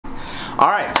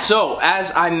Alright, so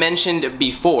as I mentioned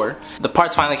before, the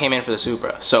parts finally came in for the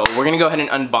Supra. So we're gonna go ahead and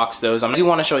unbox those. I do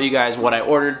want to show you guys what I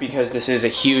ordered because this is a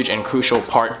huge and crucial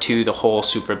part to the whole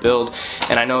Supra build.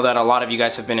 And I know that a lot of you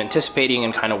guys have been anticipating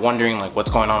and kind of wondering like what's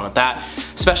going on with that,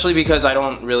 especially because I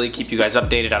don't really keep you guys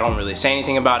updated. I don't really say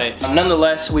anything about it.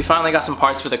 Nonetheless, we finally got some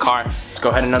parts for the car. Let's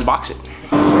go ahead and unbox it.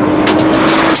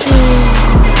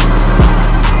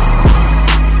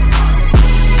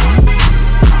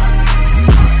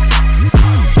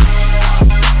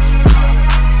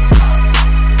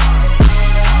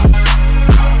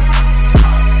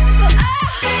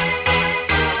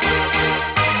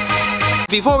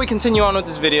 Before we continue on with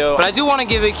this video, but I do want to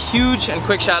give a huge and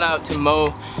quick shout out to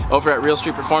Mo over at Real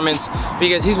Street Performance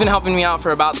because he's been helping me out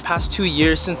for about the past 2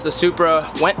 years since the Supra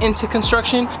went into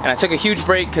construction, and I took a huge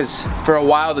break because for a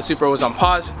while the Supra was on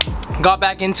pause. Got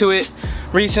back into it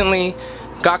recently,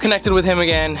 got connected with him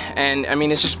again, and I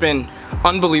mean it's just been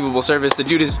unbelievable service. The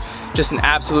dude is just an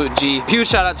absolute G. Huge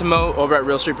shout out to Mo over at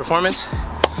Real Street Performance.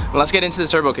 Let's get into the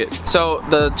turbo kit. So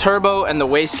the turbo and the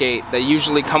wastegate that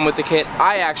usually come with the kit,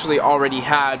 I actually already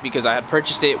had because I had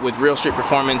purchased it with Real Street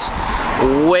Performance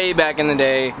way back in the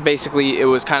day. Basically, it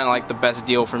was kind of like the best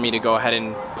deal for me to go ahead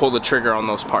and pull the trigger on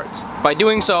those parts. By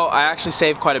doing so, I actually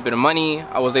saved quite a bit of money.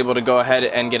 I was able to go ahead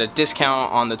and get a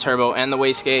discount on the turbo and the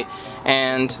wastegate,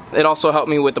 and it also helped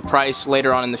me with the price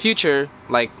later on in the future,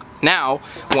 like now,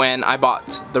 when I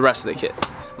bought the rest of the kit.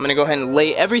 I'm gonna go ahead and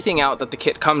lay everything out that the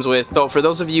kit comes with. So for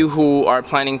those of you who are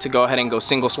planning to go ahead and go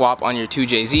single swap on your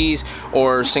 2JZs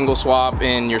or single swap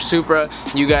in your Supra,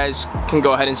 you guys can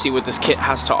go ahead and see what this kit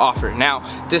has to offer. Now,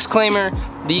 disclaimer,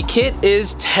 the kit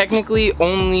is technically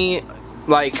only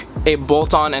like a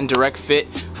bolt-on and direct fit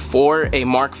for a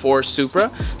Mark IV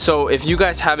Supra. So if you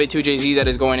guys have a 2JZ that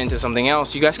is going into something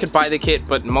else, you guys could buy the kit,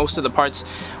 but most of the parts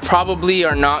probably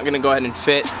are not gonna go ahead and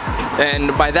fit.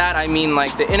 And by that I mean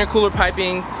like the intercooler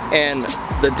piping and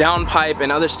the downpipe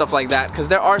and other stuff like that, because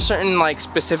there are certain like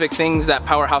specific things that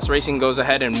Powerhouse Racing goes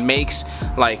ahead and makes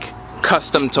like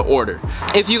custom to order.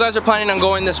 If you guys are planning on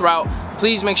going this route,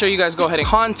 please make sure you guys go ahead and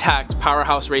contact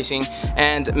Powerhouse Racing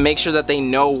and make sure that they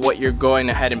know what you're going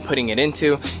ahead and putting it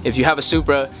into. If you have a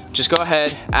Supra, just go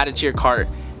ahead, add it to your cart,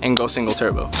 and go single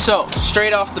turbo. So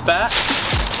straight off the bat,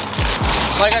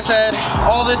 like I said,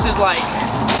 all this is like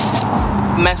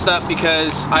messed up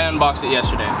because I unboxed it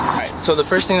yesterday. Alright, so the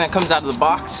first thing that comes out of the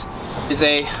box is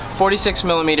a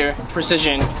 46mm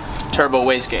precision turbo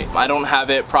wastegate. I don't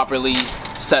have it properly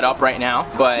set up right now,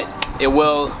 but it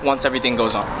will once everything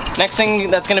goes on. Next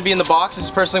thing that's gonna be in the box is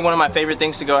personally one of my favorite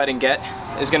things to go ahead and get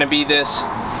is gonna be this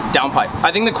downpipe.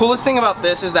 I think the coolest thing about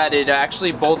this is that it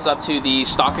actually bolts up to the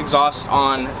stock exhaust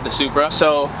on the Supra.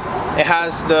 So it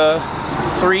has the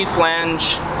 3-bolt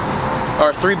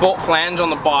flange on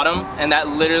the bottom, and that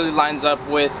literally lines up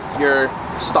with your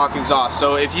stock exhaust.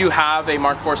 So if you have a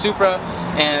Mark IV Supra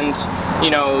and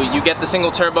you know you get the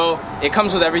single turbo, it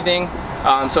comes with everything.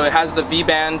 So it has the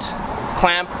V-band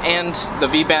clamp and the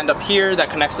V-band up here that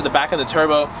connects to the back of the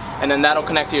turbo, and then that'll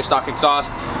connect to your stock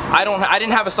exhaust. I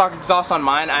didn't have a stock exhaust on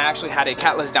mine. I actually had a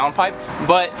catless downpipe,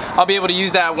 but I'll be able to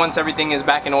use that once everything is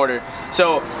back in order.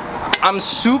 So I'm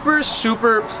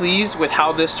super pleased with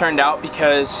how this turned out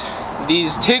because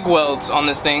these TIG welds on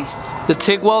this thing, the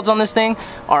TIG welds on this thing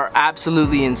are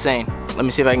absolutely insane. Let me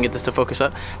see if I can get this to focus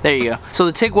up. There you go. So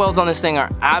the TIG welds on this thing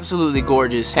are absolutely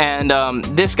gorgeous, and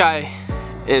this guy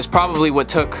is probably what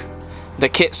took the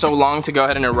kit so long to go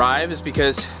ahead and arrive, is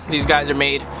because these guys are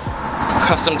made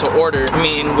custom to order. I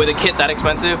mean, with a kit that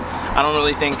expensive, I don't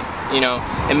really think, you know,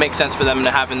 it makes sense for them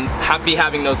to be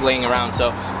having those laying around. So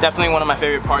definitely one of my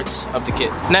favorite parts of the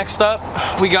kit. Next up,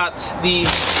 we got the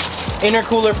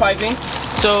intercooler piping.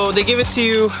 So they give it to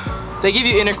you, they give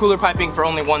you intercooler piping for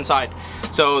only one side.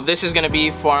 So this is gonna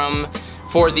be from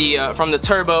the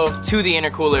turbo to the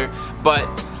intercooler, but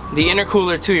the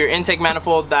intercooler to your intake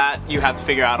manifold, that you have to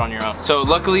figure out on your own. So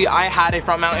luckily I had a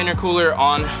front mount intercooler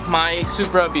on my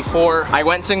Supra before I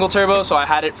went single turbo, so I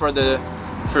had it for the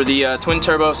twin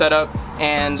turbo setup,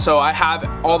 and so I have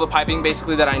all the piping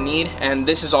basically that I need, and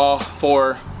this is all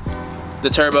for the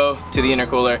turbo to the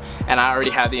intercooler, and I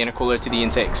already have the intercooler to the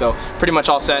intake, so pretty much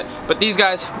all set. But these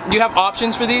guys, you have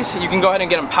options for these. You can go ahead and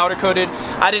get them powder coated.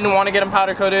 I didn't want to get them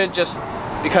powder coated just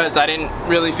because I didn't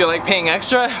really feel like paying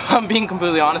extra, if I'm being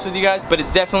completely honest with you guys. But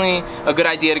it's definitely a good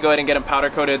idea to go ahead and get them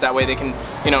powder coated. That way they can,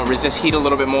 you know, resist heat a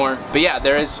little bit more. But yeah,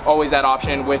 there is always that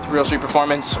option with Real Street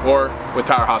Performance or with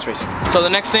Powerhouse Racing. So the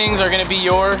next things are gonna be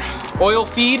your oil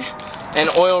feed and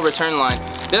oil return line.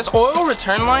 This oil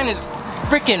return line is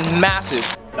freaking massive.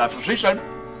 That's what she said.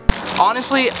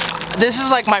 Honestly, this is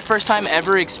like my first time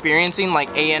ever experiencing like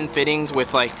AN fittings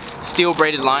with like steel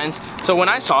braided lines. So when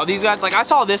I saw these guys, like I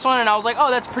saw this one and I was like, oh,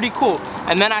 that's pretty cool.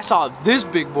 And then I saw this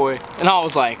big boy and I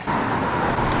was like,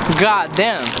 god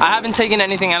damn. I haven't taken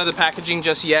anything out of the packaging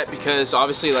just yet because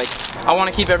obviously like I want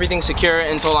to keep everything secure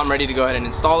until I'm ready to go ahead and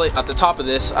install it. At the top of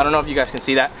this, I don't know if you guys can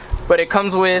see that, but it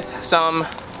comes with some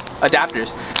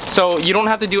adapters. So you don't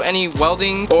have to do any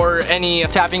welding or any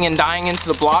tapping and dyeing into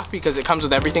the block because it comes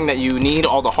with everything that you need,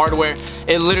 all the hardware.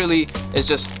 It literally is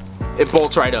just, it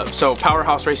bolts right up. So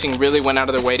Powerhouse Racing really went out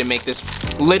of their way to make this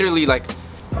literally like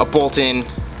a bolt-in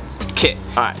kit.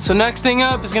 Alright, so next thing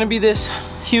up is gonna be this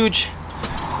huge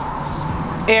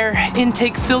air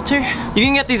intake filter. You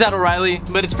can get these at O'Reilly,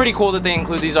 but it's pretty cool that they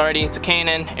include these already. It's a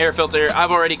K&N air filter.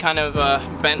 I've already kind of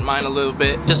bent mine a little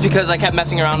bit just because I kept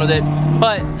messing around with it.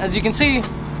 But as you can see,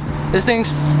 this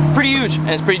thing's pretty huge and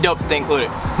it's pretty dope that they include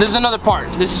it. This is another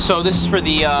part. This is for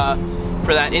the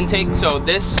for that intake. So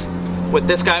this with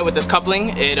this guy with this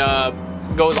coupling, it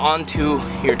goes onto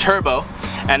your turbo.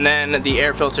 And then the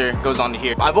air filter goes onto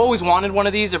here. I've always wanted one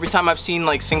of these. Every time I've seen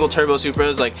like single turbo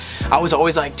Supras, like I was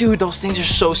always like, dude, those things are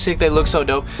so sick, they look so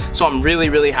dope. So I'm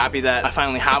really happy that I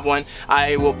finally have one.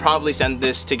 I will probably send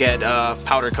this to get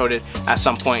powder coated at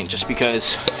some point just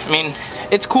because, I mean,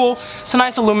 it's cool. It's a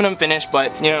nice aluminum finish,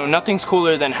 but you know, nothing's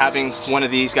cooler than having one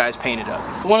of these guys painted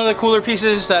up. One of the cooler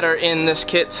pieces that are in this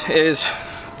kit is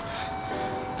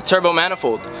the turbo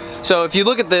manifold. So if you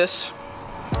look at this,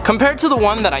 compared to the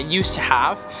one that I used to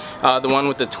have, the one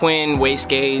with the twin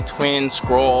wastegate, twin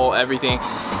scroll, everything,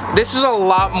 this is a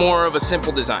lot more of a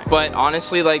simple design. But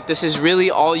honestly, like this is really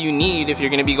all you need if you're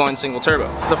gonna be going single turbo.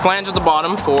 The flange at the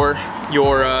bottom for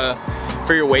your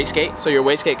wastegate. So your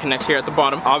wastegate connects here at the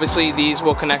bottom. Obviously these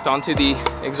will connect onto the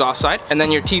exhaust side, and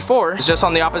then your T4 is just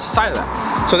on the opposite side of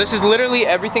that. So this is literally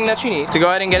everything that you need to go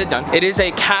ahead and get it done. It is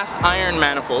a cast iron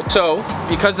manifold. So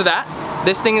because of that,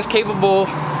 this thing is capable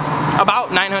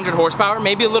about 900 horsepower,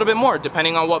 maybe a little bit more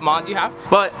depending on what mods you have.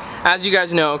 But as you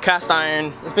guys know, cast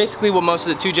iron is basically what most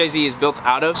of the 2JZ is built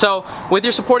out of. So with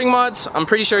your supporting mods, I'm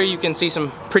pretty sure you can see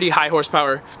some pretty high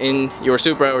horsepower in your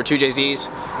Supra or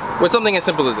 2JZs with something as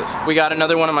simple as this. We got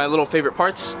another one of my little favorite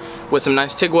parts with some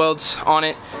nice TIG welds on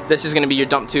it. This is gonna be your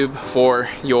dump tube for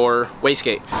your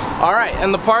wastegate. All right,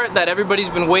 and the part that everybody's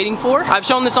been waiting for. I've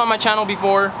shown this on my channel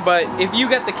before, but if you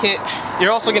get the kit,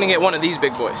 you're also gonna get one of these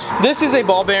big boys. This is a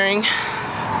ball bearing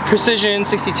Precision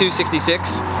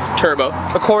 6266 turbo.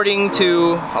 According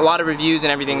to a lot of reviews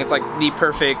and everything, it's like the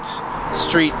perfect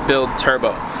street build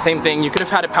turbo. Same thing, you could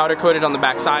have had it powder coated on the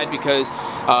back side because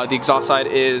the exhaust side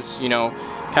is, you know,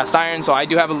 cast iron, so I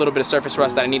do have a little bit of surface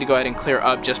rust that I need to go ahead and clear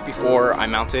up just before I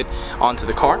mount it onto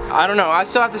the car. I don't know, I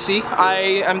still have to see. I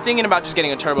am thinking about just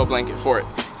getting a turbo blanket for it,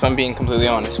 if I'm being completely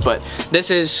honest, but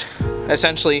this is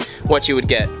essentially what you would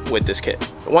get with this kit.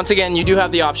 Once again, you do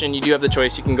have the option, you do have the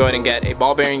choice. You can go ahead and get a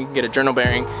ball bearing, you can get a journal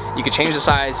bearing, you can change the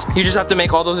size. You just have to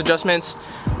make all those adjustments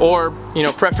or, you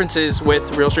know, preferences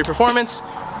with Real Street Performance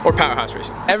or Powerhouse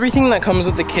Racing. Everything that comes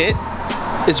with the kit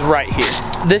is right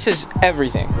here. This is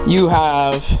everything. You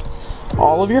have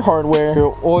all of your hardware,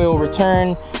 your oil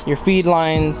return, your feed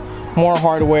lines, more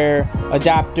hardware,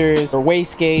 adapters, or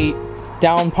wastegate,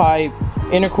 downpipe,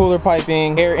 intercooler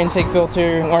piping, air intake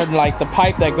filter, or like the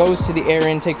pipe that goes to the air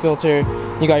intake filter.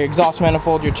 You got your exhaust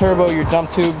manifold, your turbo, your dump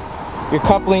tube, your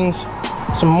couplings,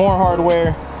 some more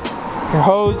hardware, your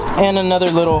hose, and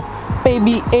another little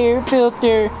baby air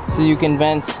filter so you can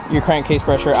vent your crankcase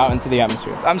pressure out into the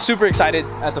atmosphere. I'm super excited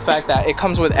at the fact that it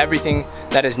comes with everything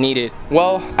that is needed.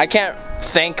 Well, I can't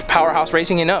thank Powerhouse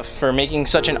Racing enough for making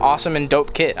such an awesome and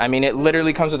dope kit. I mean, it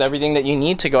literally comes with everything that you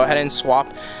need to go ahead and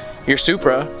swap your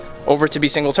Supra over to be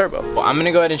single turbo. Well, I'm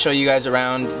gonna go ahead and show you guys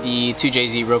around the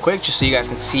 2JZ real quick just so you guys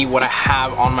can see what I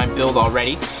have on my build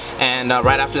already. And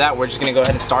right after that, we're just gonna go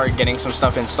ahead and start getting some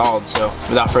stuff installed. So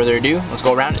without further ado, let's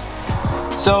go around it.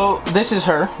 So this is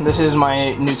her. This is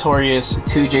my notorious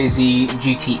 2JZ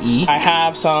GTE. I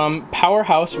have some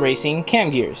Powerhouse Racing cam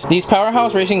gears. These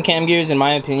Powerhouse Racing cam gears, in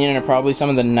my opinion, are probably some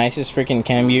of the nicest freaking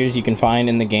cam gears you can find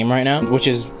in the game right now, which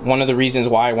is one of the reasons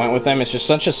why I went with them. It's just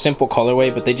such a simple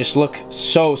colorway, but they just look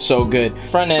so good.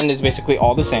 Front end is basically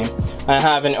all the same. I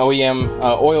have an OEM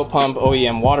oil pump,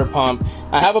 OEM water pump.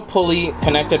 I have a pulley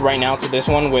connected right now to this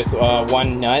one with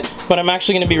one nut, but I'm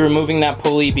actually going to be removing that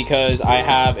pulley because I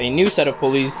have a new set of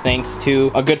pulleys thanks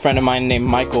to a good friend of mine named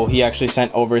Michael. He actually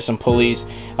sent over some pulleys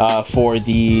for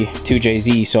the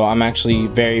 2JZ, so I'm actually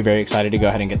very excited to go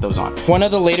ahead and get those on. One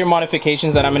of the later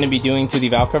modifications that I'm going to be doing to the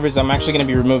valve covers, I'm actually going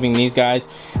to be removing these guys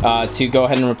to go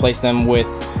ahead and replace them with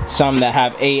some that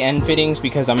have AN fittings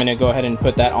because I'm going to go ahead and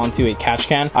put that onto a catch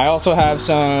can. I also have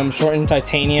some shortened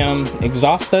titanium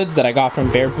exhaust studs that I got from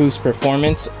from Bear Boost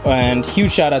Performance, and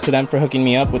huge shout out to them for hooking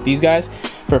me up with these guys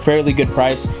for a fairly good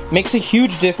price. Makes a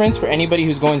huge difference for anybody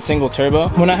who's going single turbo.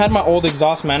 When I had my old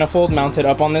exhaust manifold mounted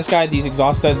up on this guy, these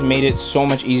exhaust studs made it so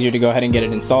much easier to go ahead and get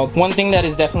it installed. One thing that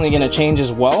is definitely going to change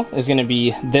as well is going to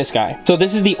be this guy. So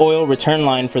this is the oil return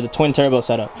line for the twin turbo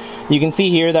setup. You can see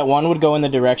here that one would go in the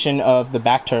direction of the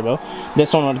back turbo.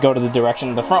 This one would go to the direction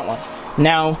of the front one.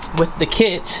 Now with the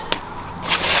kit,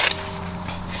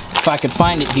 if I could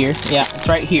find it here, yeah, it's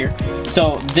right here.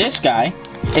 So this guy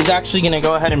is actually going to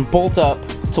go ahead and bolt up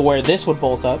to where this would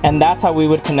bolt up, and that's how we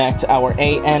would connect our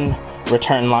AN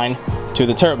return line to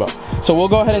the turbo. So we'll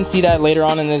go ahead and see that later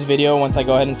on in this video once I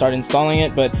go ahead and start installing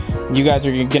it, but you guys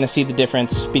are gonna see the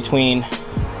difference between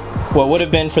what would have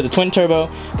been for the twin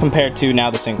turbo compared to now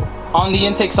the single. On the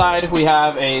intake side, we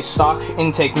have a stock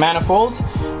intake manifold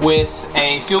with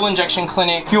a fuel injection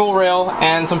clinic fuel rail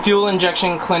and some fuel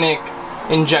injection clinic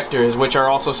injectors, which are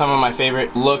also some of my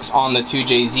favorite looks on the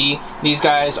 2JZ. These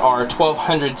guys are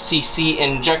 1200cc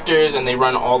injectors and they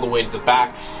run all the way to the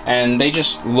back, and they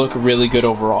just look really good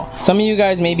overall. Some of you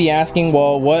guys may be asking,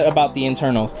 well, what about the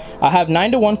internals? I have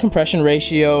 9:1 compression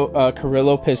ratio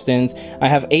Carrillo pistons. I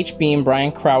have H-beam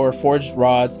Brian Crower forged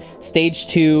rods, stage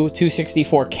 2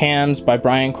 264 cams by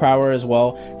Brian Crower as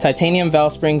well, titanium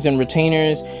valve springs and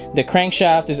retainers. The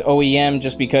crankshaft is OEM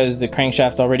just because the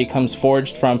crankshaft already comes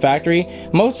forged from factory.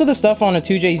 Most of the stuff on a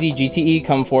 2JZ GTE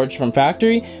come forged from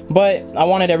factory, but I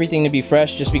wanted everything to be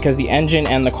fresh just because the engine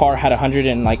and the car had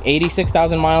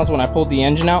 186,000 miles when I pulled the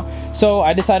engine out. So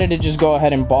I decided to just go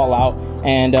ahead and ball out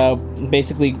and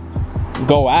basically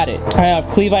go at it. I have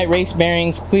Clevite race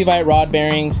bearings, Clevite rod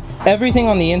bearings. Everything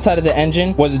on the inside of the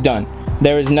engine was done.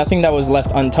 There is nothing that was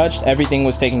left untouched. Everything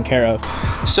was taken care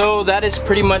of. So that is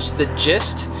pretty much the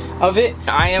gist of it.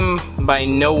 I am by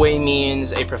no way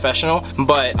means a professional,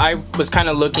 but I was kind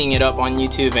of looking it up on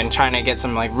YouTube and trying to get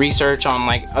some like research on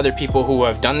like other people who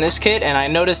have done this kit, and I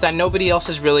noticed that nobody else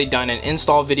has really done an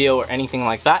install video or anything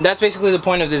like that. That's basically the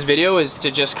point of this video, is to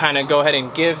just kind of go ahead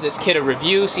and give this kit a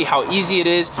review, see how easy it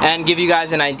is, and give you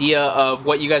guys an idea of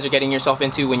what you guys are getting yourself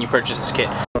into when you purchase this kit.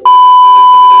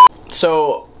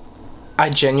 So I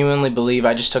genuinely believe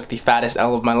I just took the fattest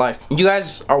L of my life. You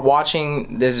guys are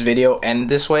watching this video end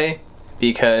this way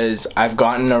because I've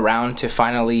gotten around to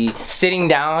finally sitting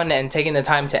down and taking the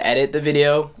time to edit the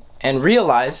video and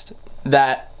realized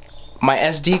that my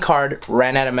SD card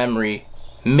ran out of memory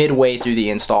midway through the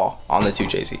install on the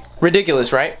 2JZ.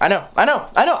 Ridiculous, right? I know.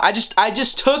 I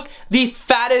just took the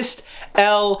fattest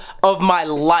L of my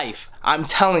life. I'm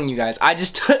telling you guys,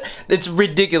 it's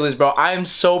ridiculous, bro. I am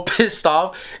so pissed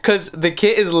off because the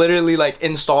kit is literally like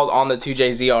installed on the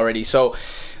 2JZ already. So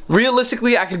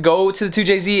realistically, I could go to the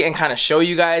 2JZ and kind of show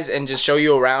you guys and just show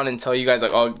you around and tell you guys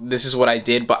like, oh, this is what I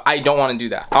did, but I don't want to do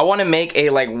that. I want to make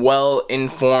a like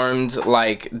well-informed,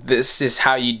 like this is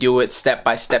how you do it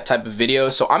step-by-step type of video.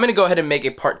 So I'm gonna go ahead and make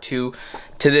a part 2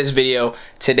 to this video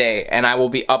today, and I will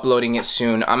be uploading it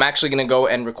soon. I'm actually gonna go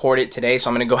and record it today, so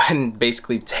I'm gonna go ahead and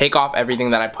basically take off everything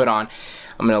that I put on.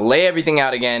 I'm gonna lay everything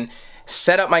out again,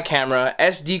 set up my camera.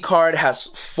 SD card has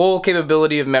full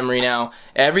capability of memory now.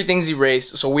 Everything's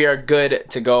erased, so we are good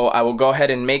to go. I will go ahead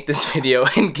and make this video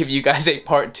and give you guys a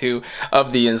part 2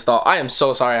 of the install. I am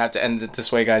so sorry I have to end it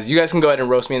this way, guys. You guys can go ahead and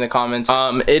roast me in the comments.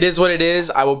 It is what it is.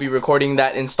 I will be recording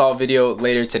that install video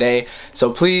later today,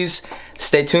 so please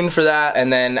stay tuned for that,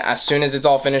 and then as soon as it's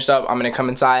all finished up, I'm gonna come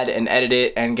inside and edit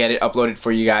it and get it uploaded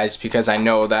for you guys, because I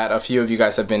know that a few of you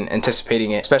guys have been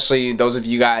anticipating it, especially those of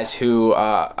you guys who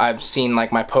I've seen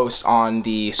like my posts on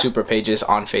the super pages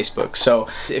on Facebook. So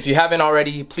if you haven't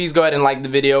already, please go ahead and like the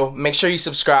video. Make sure you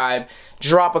subscribe,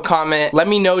 drop a comment, let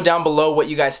me know down below what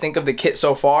you guys think of the kit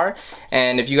so far,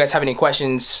 and if you guys have any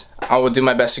questions, I will do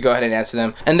my best to go ahead and answer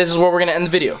them. And this is where we're gonna end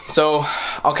the video. So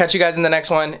I'll catch you guys in the next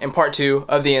one, in part 2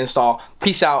 of the install.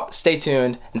 Peace out, stay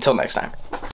tuned, until next time.